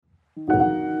How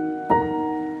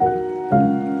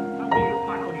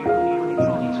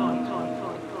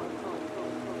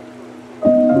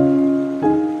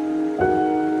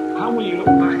will you look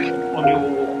back on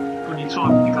your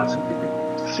time? You've had some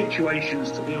different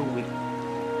situations to deal with.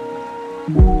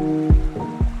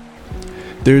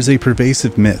 There's a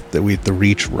pervasive myth that we have to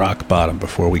reach rock bottom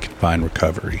before we can find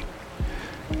recovery.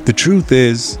 The truth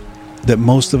is that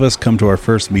most of us come to our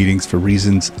first meetings for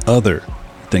reasons other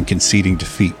than conceding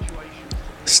defeat.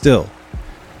 Still,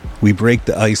 we break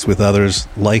the ice with others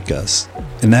like us,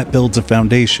 and that builds a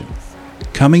foundation.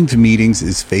 Coming to meetings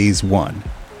is phase 1.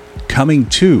 Coming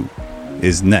to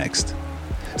is next.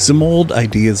 Some old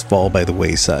ideas fall by the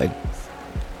wayside.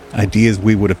 Ideas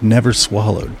we would have never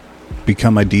swallowed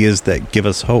become ideas that give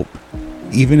us hope,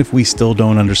 even if we still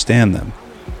don't understand them.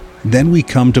 Then we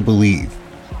come to believe.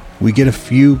 We get a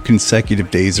few consecutive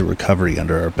days of recovery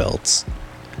under our belts,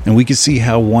 and we can see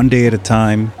how one day at a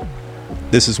time,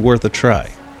 this is worth a try.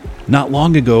 Not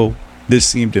long ago, this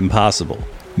seemed impossible.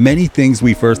 Many things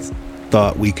we first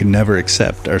thought we could never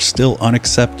accept are still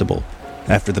unacceptable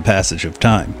after the passage of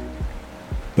time.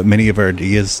 But many of our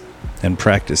ideas and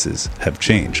practices have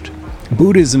changed.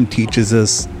 Buddhism teaches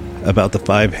us about the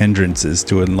 5 hindrances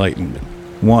to enlightenment.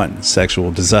 1.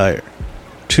 Sexual desire.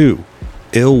 2.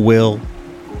 Ill will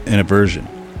and aversion.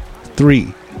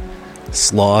 3.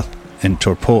 Sloth and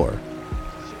torpor.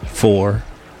 4.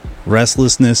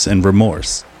 Restlessness and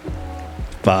remorse.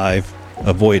 5.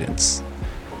 Avoidance.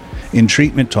 In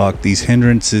treatment talk, these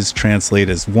hindrances translate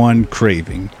as 1.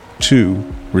 Craving.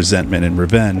 2. Resentment and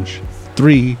revenge.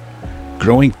 3.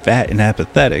 Growing fat and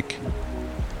apathetic.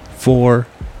 4.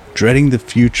 Dreading the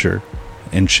future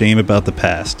and shame about the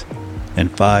past.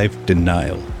 And 5.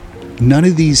 Denial. None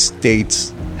of these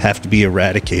states have to be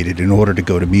eradicated in order to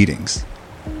go to meetings.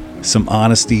 Some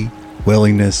honesty,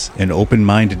 willingness, and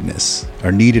open-mindedness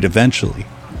are needed eventually.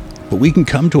 But we can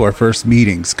come to our first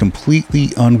meetings completely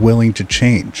unwilling to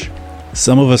change.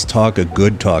 Some of us talk a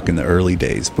good talk in the early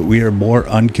days, but we are more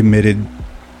uncommitted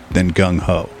than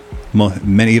gung-ho.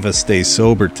 Many of us stay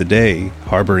sober today,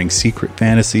 harboring secret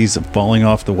fantasies of falling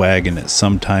off the wagon at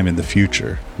some time in the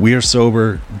future. We are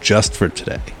sober just for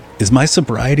today. Is my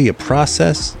sobriety a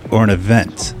process or an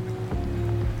event?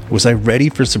 Was I ready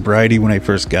for sobriety when I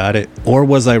first got it, or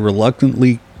was I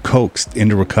reluctantly coaxed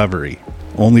into recovery,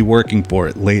 only working for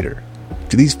it later?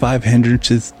 Do these 5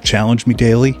 hindrances challenge me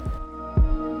daily?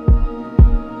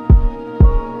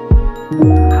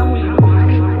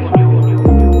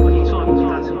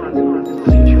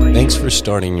 Thanks for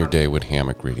starting your day with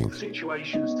hammock readings,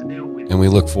 and we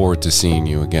look forward to seeing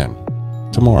you again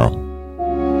tomorrow.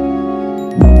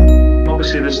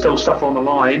 Obviously, there's still stuff on the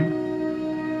line.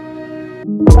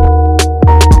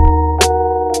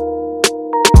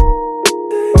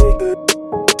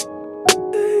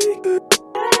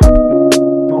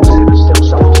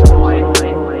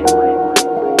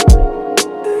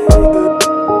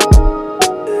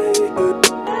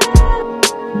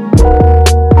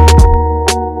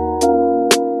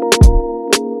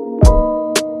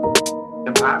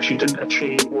 Perhaps you didn't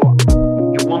achieve what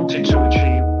you wanted to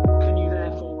achieve.